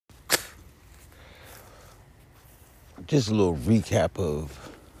just a little recap of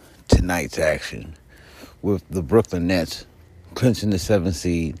tonight's action with the Brooklyn Nets clinching the 7th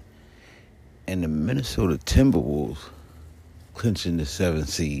seed and the Minnesota Timberwolves clinching the 7th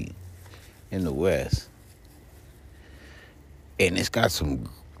seed in the West. And it's got some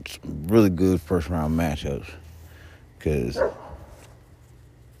really good first round matchups because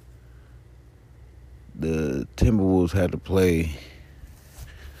the Timberwolves had to play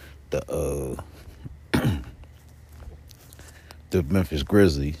the the Memphis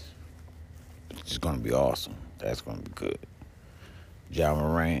Grizzlies, which is going to be awesome. That's going to be good. Ja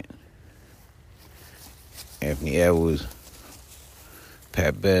Morant, Anthony Edwards,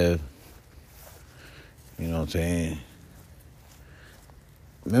 Pat Bev, you know what I'm saying?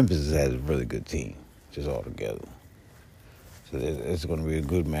 Memphis has a really good team, just all together. So it's going to be a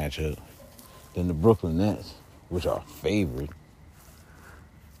good matchup. Then the Brooklyn Nets, which are favored,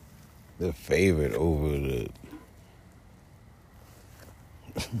 they're favored over the...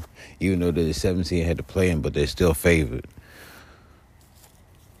 even though they're the 17 had to play them, but they're still favored.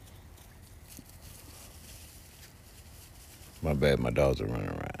 My bad, my dogs are running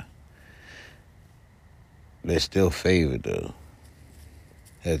around. They're still favored, though,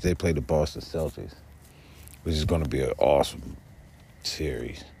 as they play the Boston Celtics, which is going to be an awesome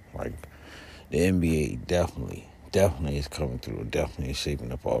series. Like, the NBA definitely is coming through, definitely is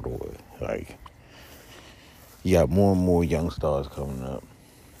shaping up all the way. Like, you got more and more young stars coming up.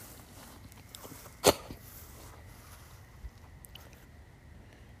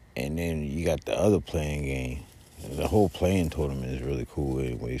 And then you got the other playing game. The whole playing tournament is really cool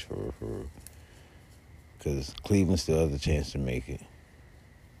anyways because Cleveland still has a chance to make it.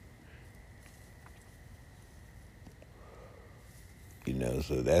 You know,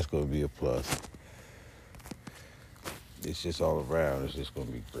 so that's going to be a plus. It's just all around. It's just going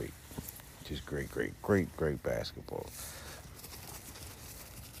to be great. Just great basketball.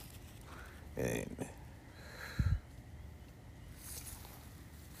 And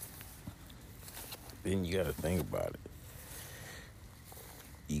then you got to think about it.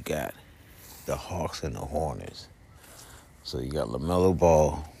 You got the Hawks and the Hornets. So you got LaMelo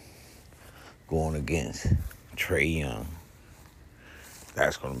Ball going against Trae Young.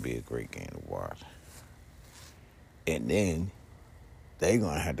 That's going to be a great game to watch. And then they're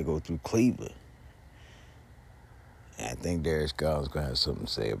going to have to go through Cleveland. And I think Darius Garland's going to have something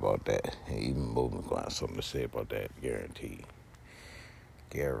to say about that. And even Mobley's going to have something to say about that, guaranteed.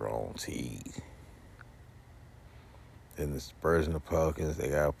 Guaranteed. Then the Spurs and the Pelicans, they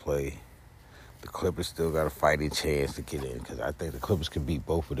got to play. The Clippers still got a fighting chance to get in because I think the Clippers can beat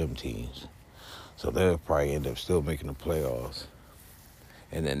both of them teams. So they'll probably end up still making the playoffs.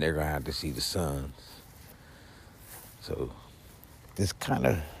 And then they're going to have to see the Suns. So this kind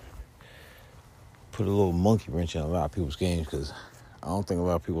of put a little monkey wrench in a lot of people's games because I don't think a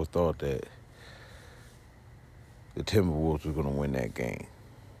lot of people thought that the Timberwolves were going to win that game.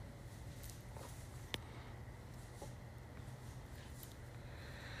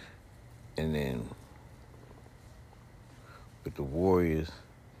 And then with the Warriors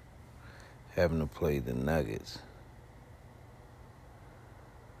having to play the Nuggets,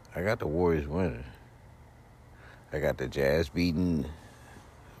 I got the Warriors winning. I got the Jazz beating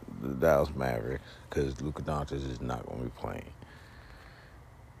the Dallas Mavericks because Luka Doncic is not going to be playing.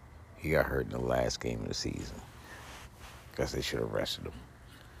 He got hurt in the last game of the season. Guess they should have rested him.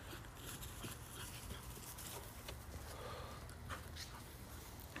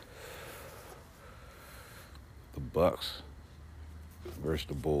 The Bucks versus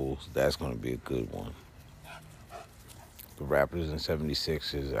the Bulls, that's going to be a good one. The Raptors and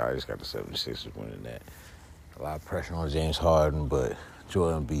 76ers, I just got the 76ers winning that. A lot of pressure on James Harden, but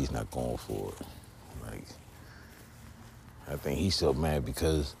Joel Embiid's not going for it. Like, I think he's so mad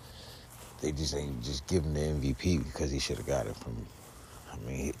because they just ain't just giving the MVP because he should have got it from. I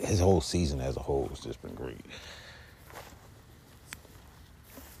mean, his whole season as a whole has just been great.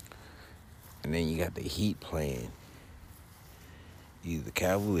 And then you got the Heat playing either the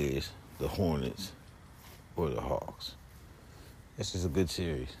Cavaliers, the Hornets, or the Hawks. This is a good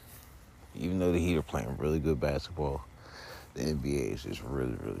series. Even though the Heat are playing really good basketball, the NBA is just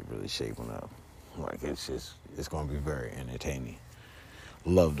really shaping up. Like, it's going to be very entertaining.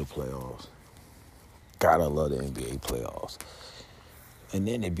 Love the playoffs. Gotta love the NBA playoffs. And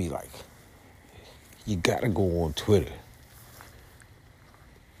then it'd be like, you gotta go on Twitter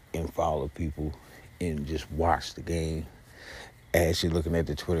and follow people and just watch the game. As you're looking at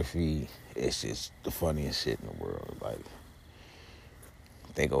the Twitter feed, it's just the funniest shit in the world. Like,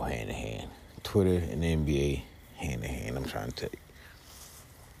 they go hand in hand. Twitter and the NBA, hand in hand, I'm trying to tell you.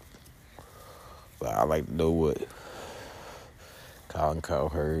 But I like to know what Colin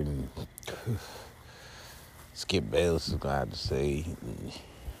Cowherd and Skip Bayless is going to have to say,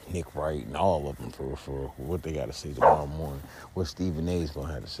 Nick Wright and all of them for what they got to say tomorrow morning. What Stephen A. is going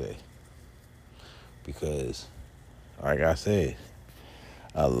to have to say. Because, like I said,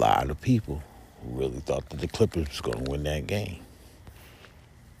 a lot of people really thought that the Clippers was going to win that game.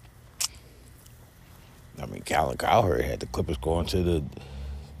 I mean, Colin Cowherd had the Clippers going to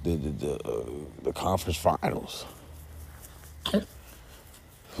the conference finals.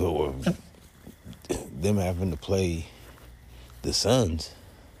 So them having to play the Suns,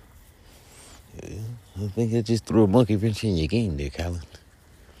 I think it just threw a monkey wrench in your game there, Colin.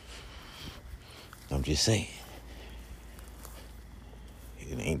 I'm just saying.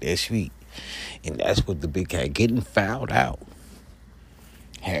 It ain't that sweet. And that's what the big cat getting fouled out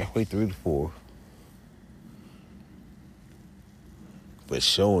halfway through the fourth. But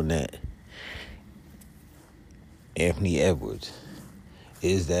showing that Anthony Edwards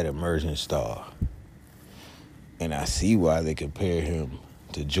is that emerging star. And I see why they compare him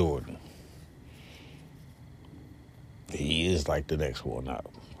to Jordan. He is like the next one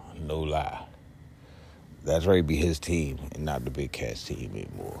up. No lie. That's right, be his team and not the Big Cat's team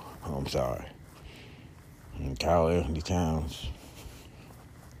anymore. I'm sorry. And Karl Anthony Towns,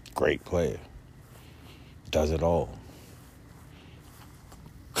 great player. Does it all.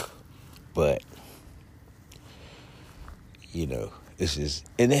 But, you know, it's just...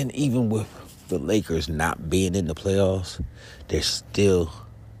 And then even with the Lakers not being in the playoffs, there's still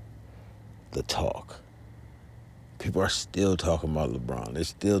the talk. People are still talking about LeBron. They're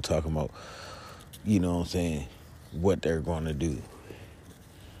still talking about, you know what I'm saying, what they're going to do.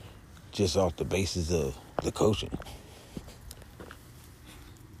 Just off the basis of the coaching.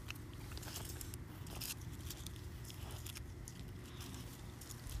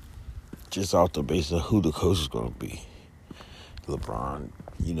 Just off the basis of who the coach is going to be. LeBron,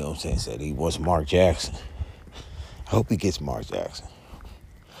 you know what I'm saying, said he wants Mark Jackson. I hope he gets Mark Jackson.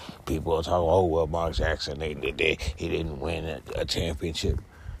 People are talking, oh, well, Mark Jackson, he didn't win a championship.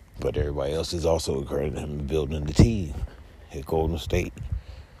 But everybody else is also encouraging him in building the team at Golden State.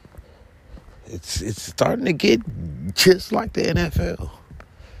 It's starting to get just like the NFL.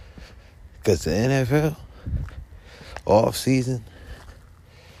 Because the NFL, off season,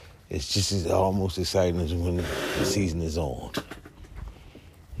 it's just as almost exciting as when the season is on.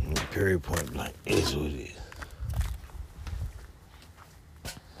 And the period point blank is what it is.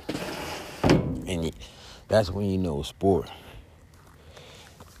 And that's when you know sport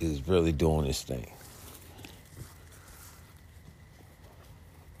is really doing its thing.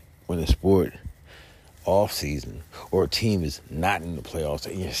 When a sport off season or a team is not in the playoffs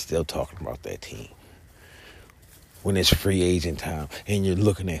and you're still talking about that team. When it's free agent time and you're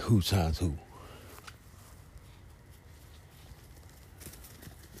looking at who signs who.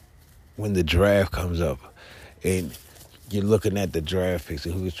 When the draft comes up and you're looking at the draft picks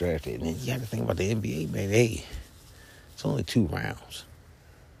and who's drafted. And then you got to think about the NBA, man. Hey, it's only 2 rounds.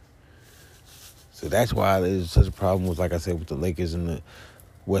 So that's why there's such a problem with, like I said, with the Lakers and the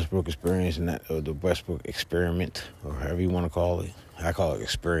Westbrook experience and that, or the Westbrook experiment, or however you want to call it. I call it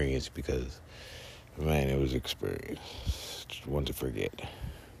experience because, man, it was experience. Just one to forget.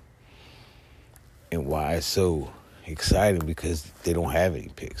 And why it's so exciting because they don't have any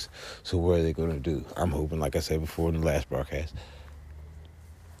picks. So what are they going to do? I'm hoping, like I said before in the last broadcast,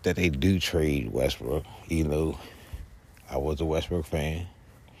 that they do trade Westbrook, even though I was a Westbrook fan.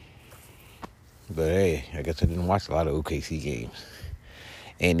 But hey, I guess I didn't watch a lot of OKC games.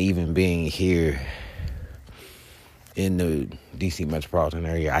 And even being here in the D.C. metropolitan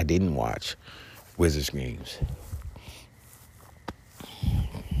area, I didn't watch Wizards games.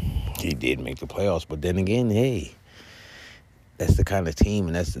 He did make the playoffs, but then again, hey, that's the kind of team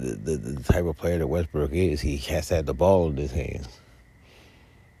and that's the type of player that Westbrook is. He has had the ball in his hands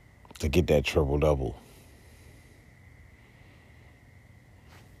to get that triple-double.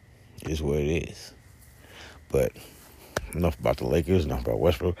 Is what it is. But enough about the Lakers, enough about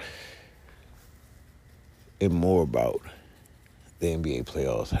Westbrook. It's more about the NBA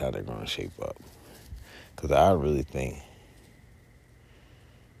playoffs, how they're going to shape up. Because I really think,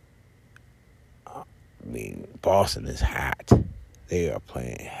 Boston is hot. They are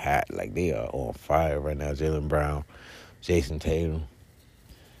playing hot. Like, they are on fire right now. Jaylen Brown, Jason Tatum.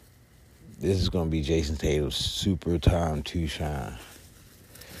 This is going to be Jason Tatum's super time to shine.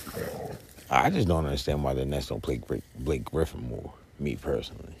 I just don't understand why the Nets don't play Blake Griffin more, me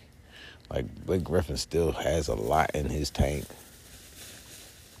personally. Like, Blake Griffin still has a lot in his tank.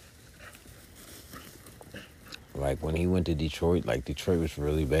 Like, when he went to Detroit, Detroit was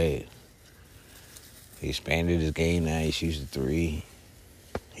really bad. He expanded his game now. He shoots the three.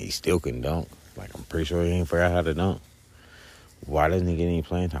 He still can dunk. Like, I'm pretty sure he ain't forgot how to dunk. Why doesn't he get any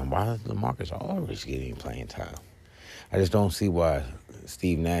playing time? Why does LaMarcus always get any playing time? I just don't see why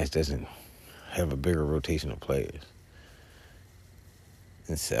Steve Nash doesn't have a bigger rotation of players.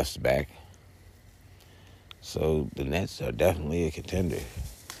 And Steph's back. So the Nets are definitely a contender.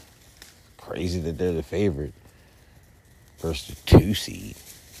 Crazy that they're the favorite versus the 2 seed.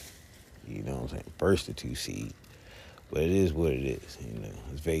 You know what I'm saying? Versus the 2 seed. But it is what it is. You know,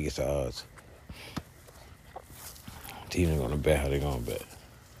 it's Vegas odds. Teams are going to bet how they're going to bet.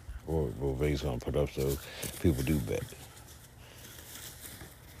 Or Vegas going to put up so people do bet.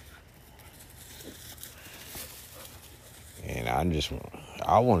 And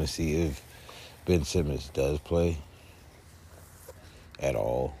I want to see if Ben Simmons does play at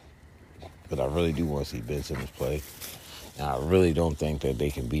all. But I really do want to see Ben Simmons play. And I really don't think that they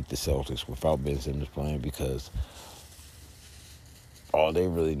can beat the Celtics without Ben Simmons playing, because all they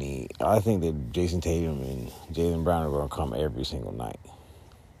really need, I think that Jason Tatum and Jaylen Brown are going to come every single night.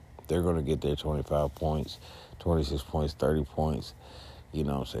 They're going to get their 25 points, 26 points, 30 points. You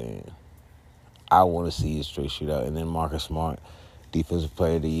know what I'm saying? I want to see a straight shootout. And then Marcus Smart, Defensive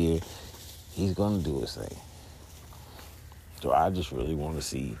Player of the Year, he's going to do his thing. So I just really want to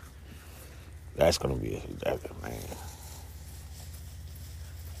see. That's going to be man.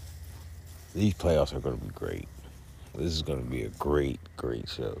 These playoffs are going to be great. This is going to be a great, great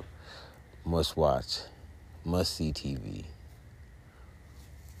show. Must watch. Must see TV.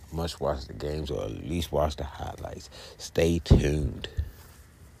 Must watch the games, or at least watch the highlights. Stay tuned.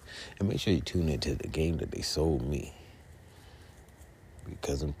 And make sure you tune into the game that they sold me.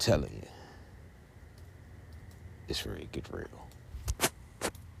 Because I'm telling you, it's real. Get real.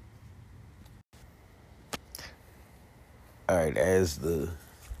 All right, as the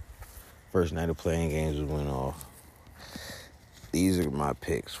first night of playing games went off, these are my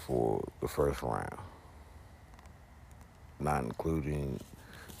picks for the first round. Not including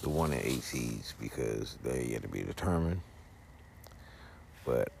the 1 and 8 seeds, because they're yet to be determined.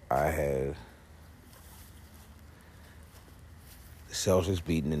 But I have the Celtics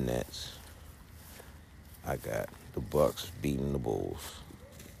beating the Nets. I got the Bucks beating the Bulls.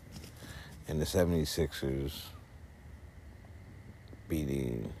 And the 76ers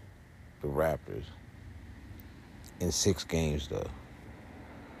beating the Raptors in 6 games, though.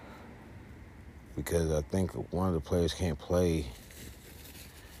 Because I think one of the players can't play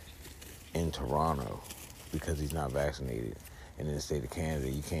in Toronto because he's not vaccinated. And in the state of Canada,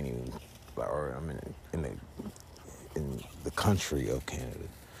 you can't even, or I mean, in the country of Canada,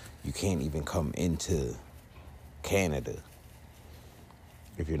 you can't even come into Canada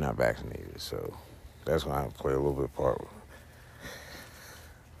if you're not vaccinated. So that's going to play a little bit part.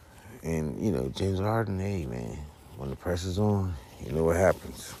 And, you know, James Harden, hey, man, when the pressure's on, you know what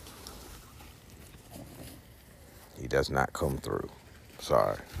happens. He does not come through.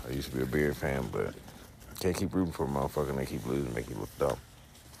 Sorry. I used to be a Beard fan, but can't keep rooting for a motherfucker and they keep losing, make you look dumb.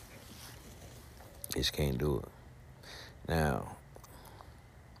 Just can't do it. Now,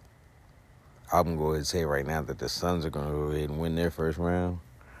 I'm going to go ahead and say right now that the Suns are going to go ahead and win their first round.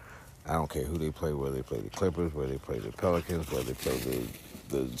 I don't care who they play, whether they play the Clippers, whether they play the Pelicans, whether they play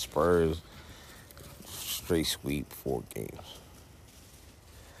the Spurs. Straight sweep 4 games.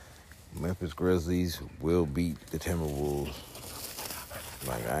 Memphis Grizzlies will beat the Timberwolves.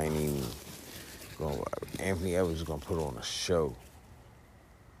 Like, I ain't even going to... Anthony Edwards is going to put on a show.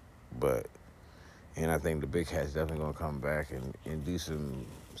 But... And I think the Big Cat's definitely going to come back and do some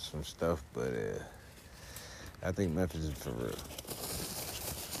stuff. But I think Memphis is for real.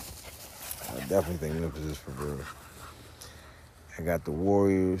 I definitely think Memphis is for real. I got the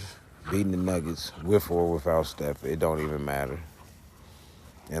Warriors beating the Nuggets with or without Steph. It don't even matter.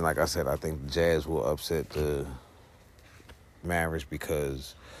 And like I said, I think the Jazz will upset the Mavericks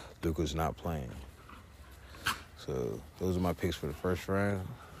because Luka's not playing. So those are my picks for the first round.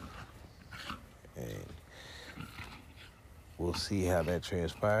 And we'll see how that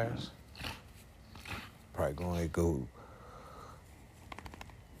transpires. Probably going to go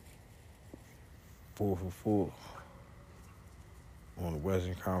 4 for 4 on the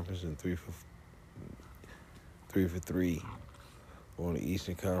Western Conference and 3 for 3 on the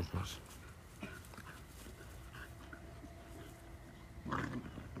Eastern Conference.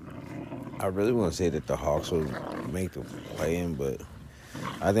 I really want to say that the Hawks will make the play-in, but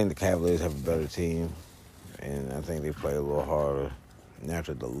I think the Cavaliers have a better team, and I think they play a little harder. And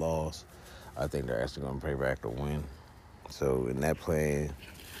after the loss, I think they're actually going to pay back the win. So in that play-in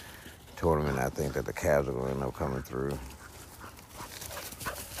tournament, I think that the Cavs are going to end up coming through.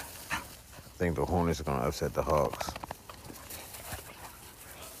 I think the Hornets are going to upset the Hawks.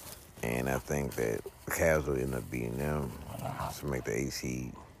 And I think that the Cavs will end up beating them to make the 8th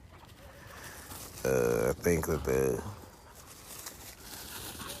seed. I think that the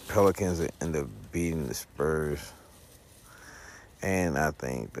Pelicans will end up beating the Spurs. And I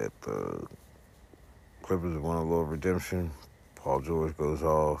think that the Clippers want a little redemption. Paul George goes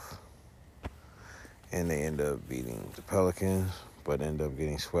off. And they end up beating the Pelicans, but end up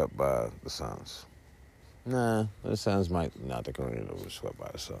getting swept by the Suns. Nah, the Suns might not. They're going to end up swept by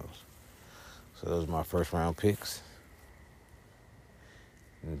the Suns. So those are my first round picks.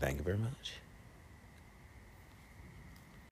 And thank you very much.